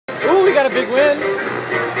got a big win.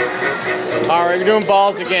 All right, we're doing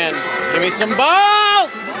balls again. Give me some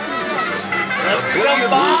balls! Some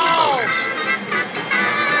balls!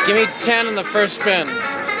 Give me 10 on the first spin.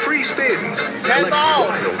 Free spins. 10 balls.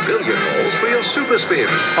 Wild billiard balls for your super spin.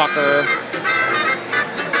 Fucker.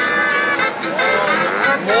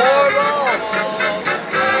 More balls.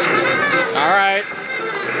 All right,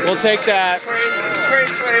 we'll take that.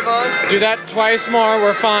 Trade balls. Do that twice more,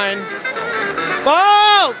 we're fine.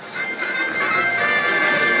 Balls!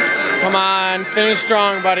 Come on, finish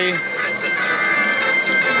strong, buddy.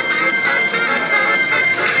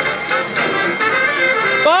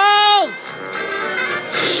 Balls!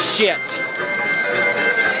 Shit.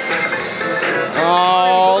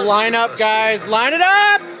 Oh, line up, guys. Line it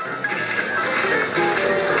up!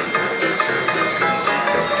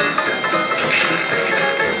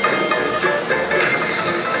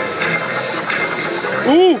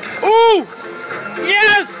 Ooh! Ooh!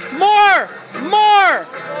 Yes! More! More!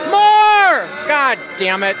 More! God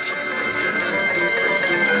damn it.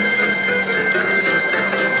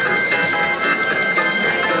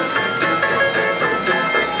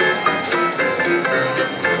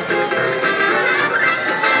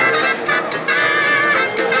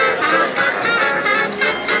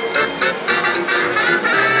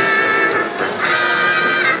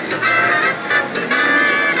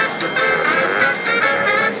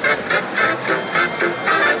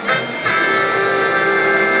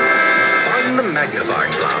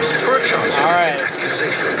 Magnifying glass for a chance to make an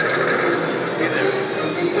accusation.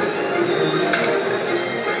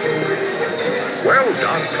 Well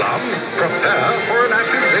done, Plum. Prepare for an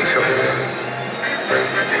accusation.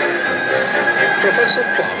 Professor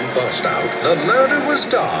Plum burst out. The murder was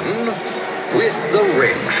done with the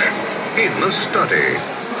wrench in the study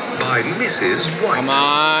by Mrs. White. Come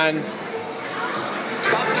on.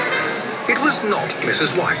 But it was not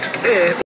Mrs. White.